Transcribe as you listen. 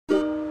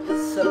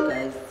What's up,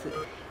 guys?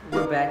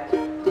 We're back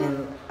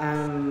and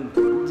I'm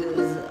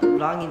just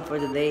vlogging for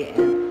the day,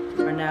 and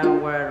right now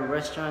we're at a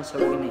restaurant, so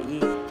we're gonna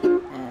eat.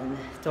 And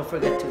don't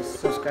forget to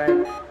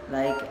subscribe,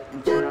 like,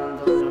 and turn on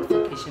those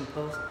notification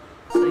posts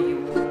so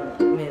you won't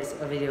miss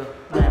a video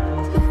when I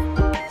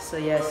post. So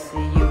yeah, see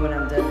you when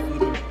I'm done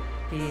eating.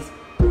 Peace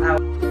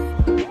out.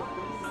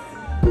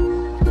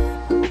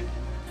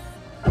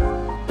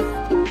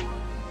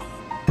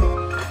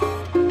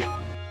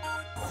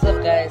 What's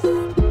up, guys?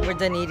 We're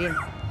done eating,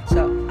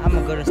 so I'm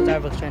gonna go to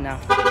Starbucks right now.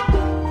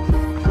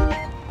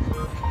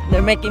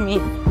 They're making me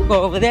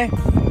go over there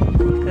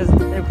because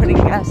they're putting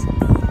gas.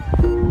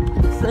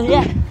 So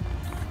yeah.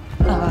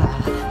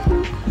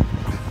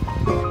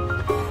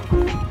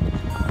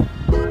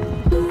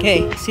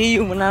 Okay, see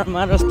you when I'm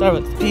out of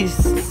Starbucks.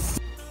 Peace.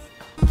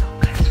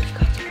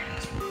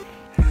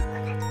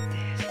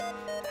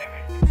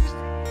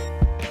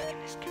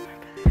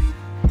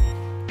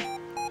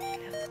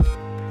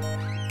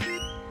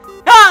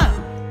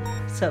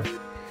 So,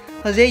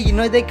 Jose, you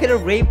know they could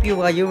have raped you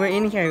while you were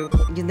in here. You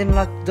didn't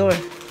lock the door.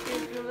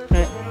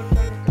 Right.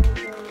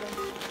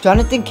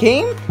 Jonathan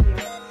came?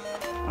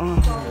 Oh.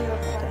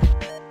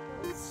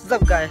 What's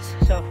up, guys?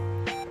 So,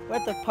 we're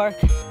at the park.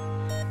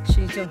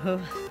 She's on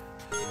hook.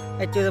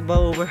 I threw the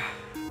ball over.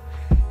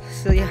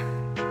 So, yeah.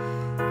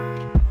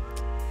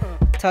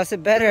 Toss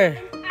it better.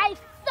 I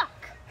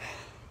suck.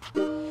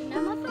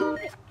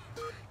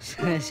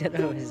 Shut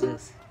up, is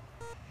this?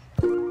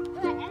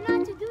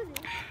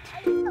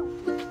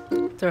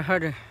 Throw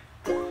harder.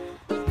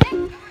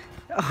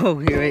 Oh,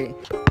 you're right.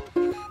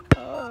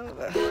 Oh.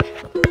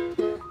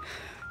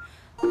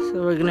 So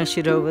we're gonna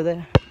shoot over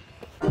there.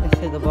 Let's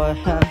hit the ball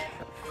half.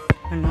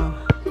 I know.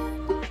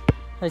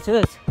 Let's do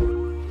this.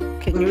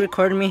 Can you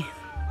record me?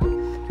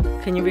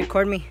 Can you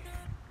record me?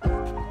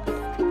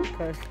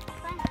 Cause,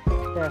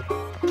 yeah.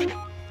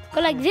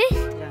 Go like this?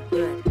 Yeah, do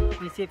it.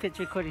 Let me see if it's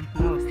recording.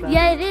 No, it's not.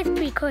 Yeah, it is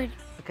recording.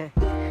 Okay.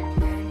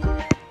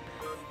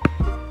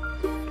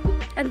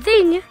 I'm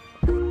seeing you.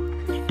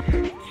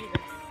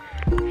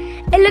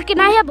 Hey, look,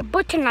 and I have a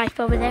butcher knife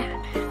over there.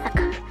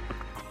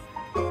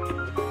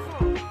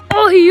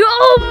 Oh, you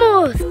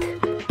almost.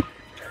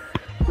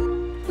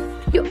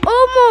 You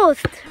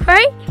almost,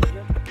 right?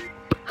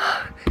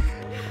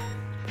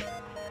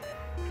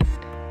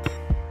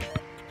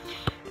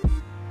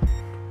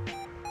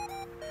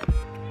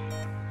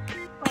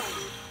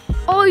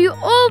 Oh, you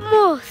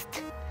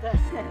almost.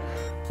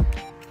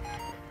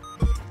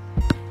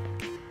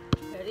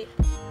 Ready?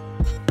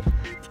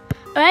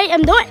 All right,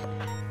 I'm doing.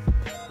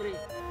 3,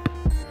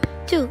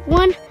 2, 1.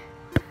 1.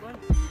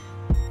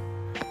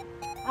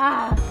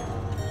 Ah,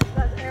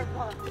 that's air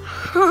ball.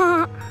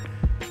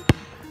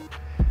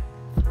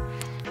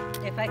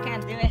 If I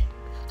can't do it,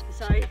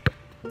 sorry.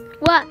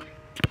 What?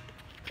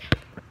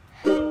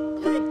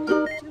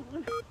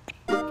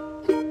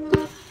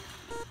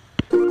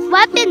 What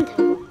happened?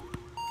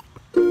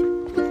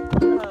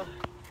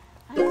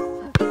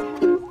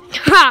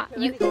 Ha!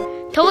 You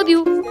told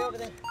you. Stay over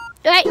there.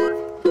 Right.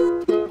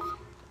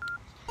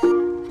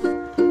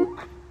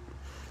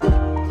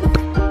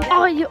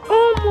 Oh, you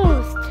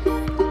almost.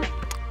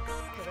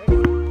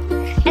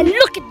 And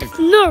look at this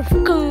Nerf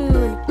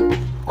gun.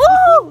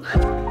 Woo!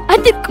 I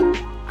think I'm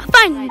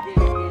fine.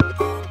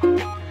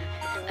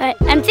 Alright,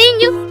 I'm seeing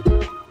you.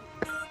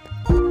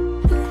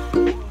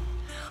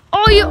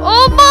 Oh, you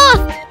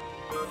almost.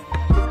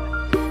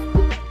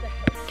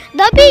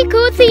 That'd be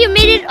cool. So you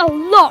made it a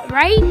lot,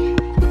 right?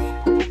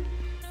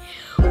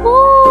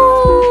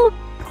 Ooh,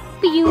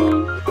 you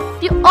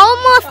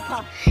almost,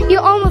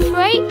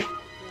 right?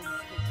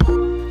 2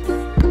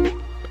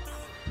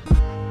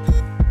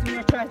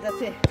 more tries,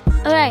 that's it.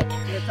 Alright.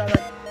 That's all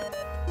right.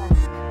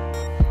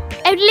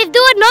 And let's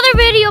do another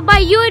video by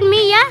you and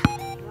me, yeah?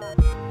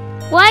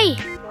 Why?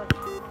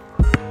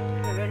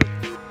 Okay, ready?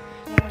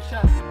 1 more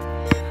shot.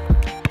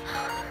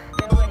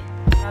 Get away.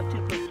 Not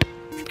too quick.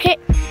 Okay.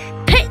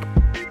 Hey.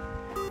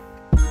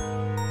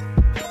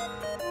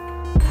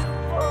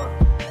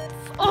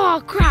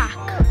 Oh, crack.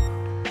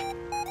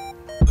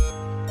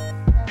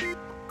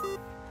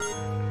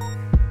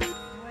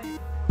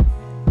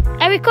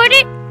 I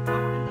recorded.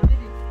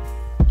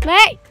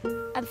 Right.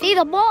 I see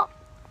the ball.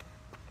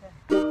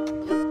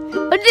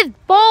 What's this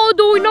ball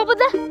doing over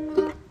there?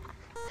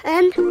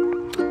 And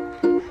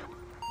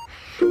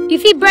you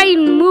see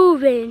Brian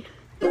moving.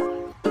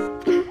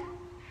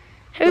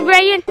 Hey,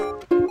 Brian.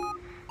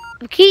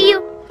 I see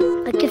you.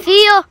 I can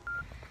see you.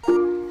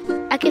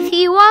 I can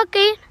see you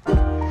walking.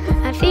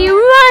 I see you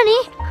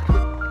running.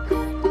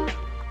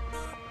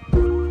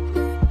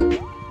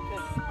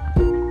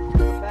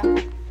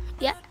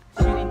 Yeah.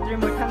 Shooting 3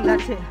 more times,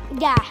 that's it.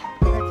 Yeah.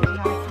 That's it,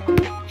 now I can.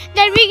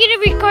 Then we're gonna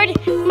record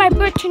my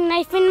butcher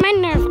knife and my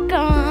Nerf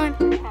gun.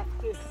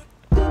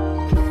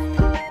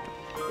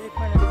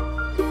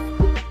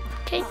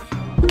 Okay.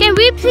 Can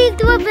we please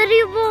do a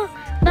video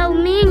about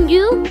me and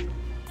you?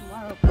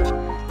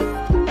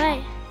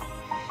 Right.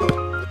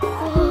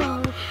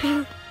 Oh.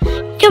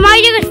 Tomorrow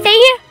you're gonna stay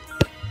here?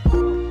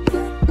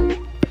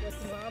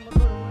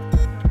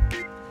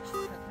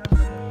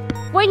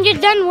 when you're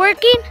done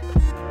working.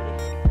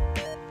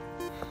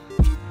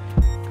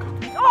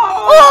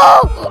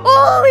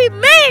 Oh, we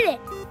made it!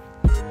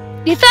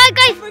 You saw it,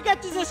 guys? Don't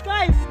forget to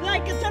subscribe,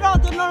 like, and turn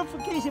on the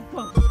notification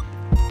bell.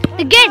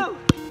 Again.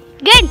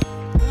 Again.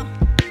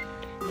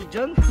 You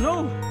done?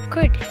 No.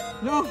 Good.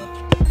 No.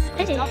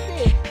 Okay. Stop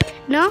it.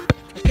 No?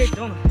 Okay,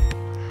 don't.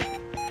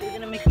 We're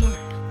gonna make more.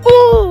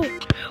 Oh,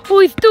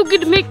 he's still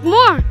gonna make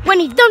more when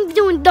he's done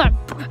doing that.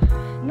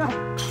 No.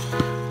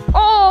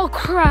 Oh,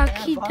 crap,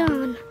 he's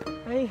done.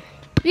 Hey.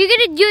 You're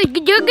gonna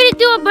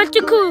do a bunch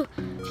of cool.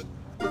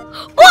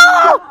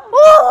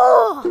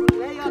 Oh!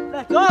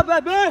 Let's go,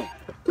 baby.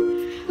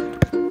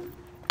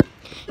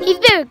 He's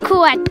very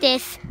cool at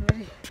this,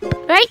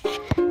 right?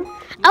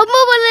 I'll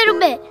move a little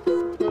bit.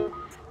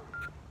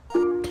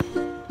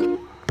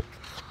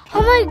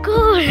 Oh my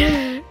God!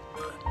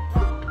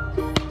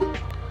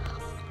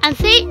 I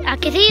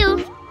can see you.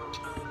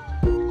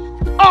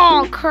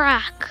 Oh,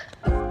 crack!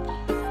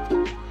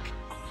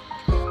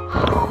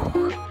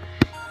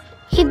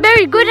 He's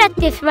very good at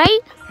this,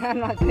 right? I'm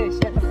not good.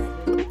 Shut up.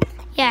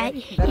 Yeah.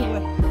 That's the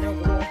way.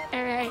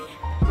 All right.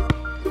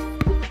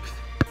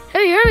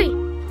 Hurry.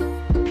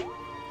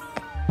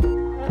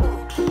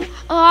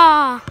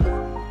 Oh.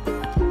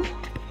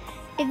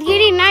 It's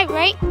getting night,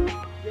 right?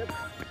 Yep.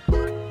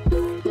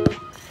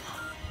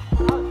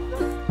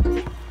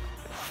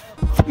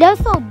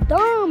 That's so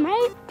dumb,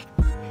 right?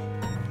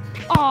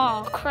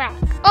 Oh, crap.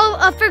 Oh,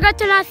 I forgot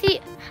to see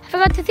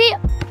it.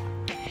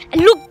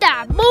 And look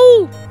that,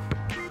 boom!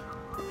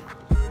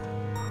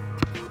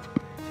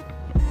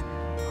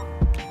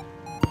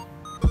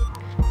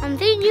 I'm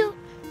seeing you.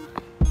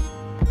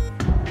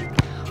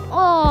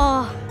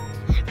 Oh.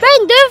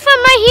 Brian, do it from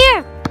right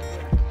here.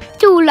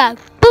 Too loud.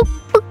 Boop,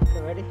 boop.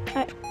 Okay, ready?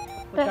 Alright.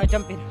 Without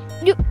jumping.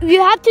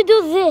 You have to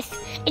do this,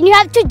 and you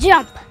have to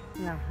jump.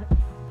 No.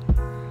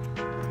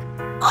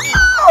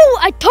 Oh!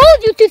 I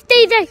told you to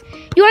stay there.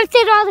 You want to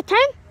stay there all the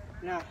time?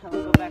 No, I'm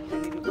gonna go back. I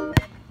need to go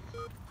back.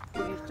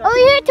 Over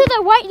here to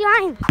the white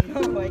line.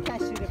 No, I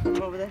can't shoot it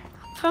from over there.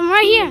 From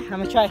right here. I'm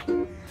gonna try.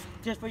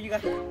 Just for you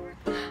guys.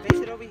 Place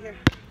it over here.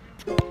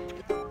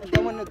 And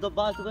then when the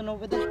ball's going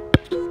over there.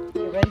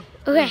 You ready?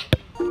 Okay.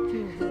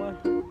 2,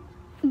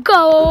 1.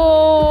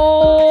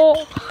 Go!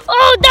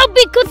 Oh, that'll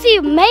be good. So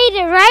you made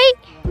it, right?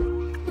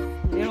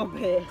 Little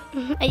bit.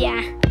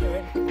 Yeah. You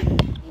ready?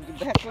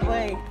 Back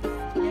away.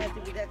 You have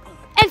to be that close.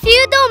 And so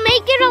you don't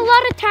make it a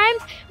lot of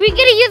times, we're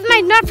gonna use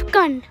my Nerf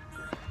gun.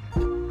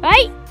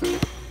 Right?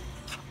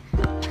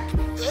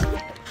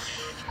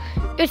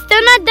 You're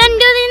still not done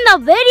doing the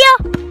video?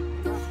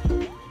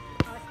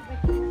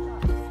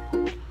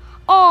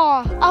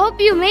 Oh, I hope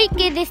you make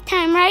it this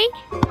time, right?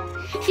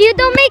 If you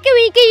don't make it,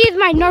 we can use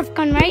my Nerf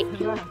gun, right?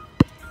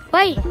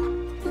 Wait.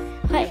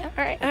 Wait,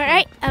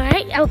 alright.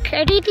 I'll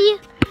credit you.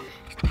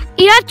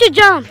 You have to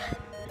jump.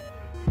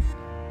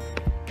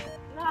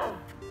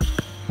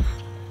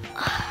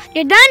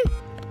 You're done?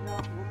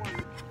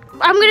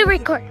 I'm gonna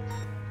record.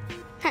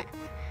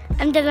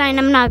 I'm the line,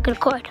 I'm not gonna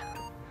record.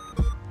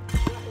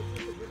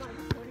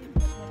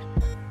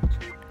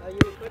 Are you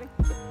recording?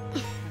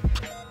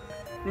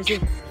 Let me see.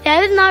 See,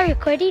 I was not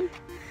recording.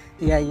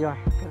 Yeah, you are.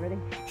 Okay, ready?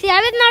 See, I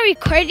was not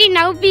recording.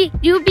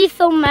 You'd be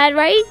so mad,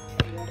 right?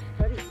 Yeah.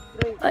 Ready?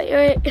 3,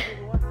 Alright. 2,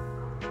 1.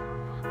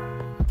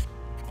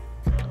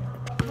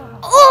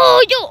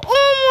 Oh, you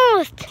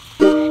almost.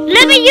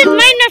 Let me use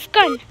my Nerf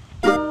gun.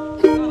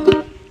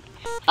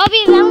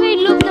 Obviously, I'm gonna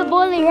loop the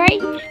bully,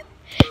 right?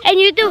 And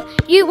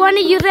you want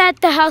to use it at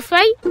the house,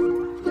 right?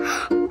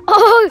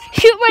 Oh,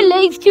 shoot my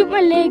legs.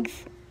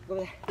 Go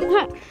there.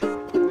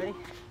 Ready?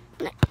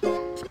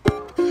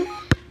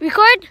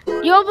 Record?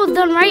 You're almost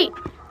done, right?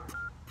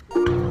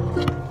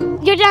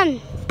 You're done.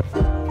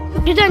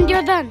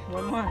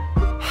 One more.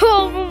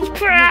 Oh,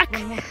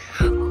 crack.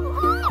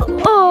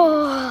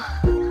 Oh.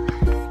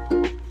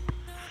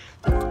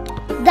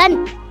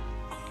 Done.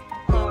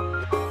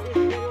 This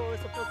video was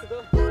supposed to go.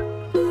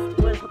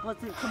 It was supposed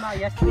to come out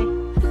yesterday,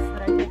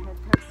 but I didn't have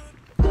time.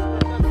 I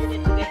did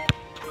it today.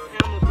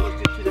 And I'm supposed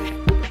to today.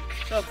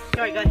 So,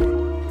 sorry guys.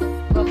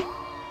 Go.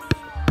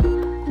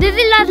 This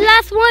is the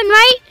last one,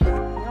 right? No.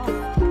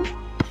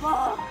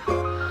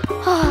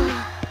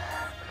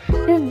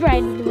 This is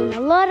Brian doing a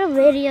lot of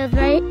videos,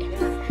 right?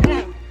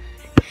 Yeah.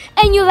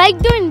 And you like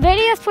doing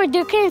videos for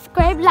you can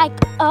subscribe like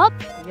up?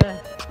 Yeah.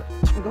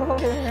 Go over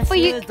there. For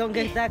you- Don't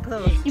get that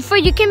close. For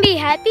you can be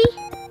happy?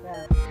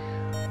 Yeah.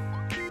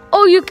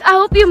 Oh, I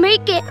hope you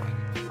make it.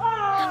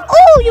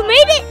 Oh, you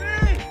made it!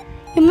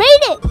 You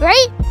made it,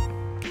 right?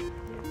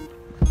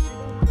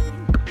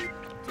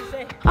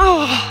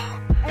 Oh.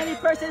 Any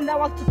person that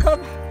wants to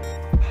come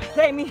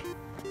play me,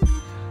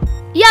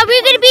 Yeah,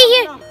 we're gonna be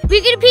here.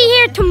 We're gonna be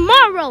here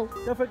tomorrow.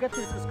 don't forget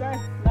to subscribe,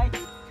 like,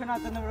 turn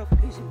on the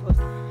notification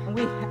post, and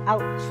we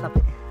out. Stop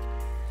it.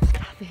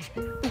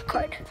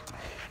 Record.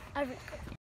 I record.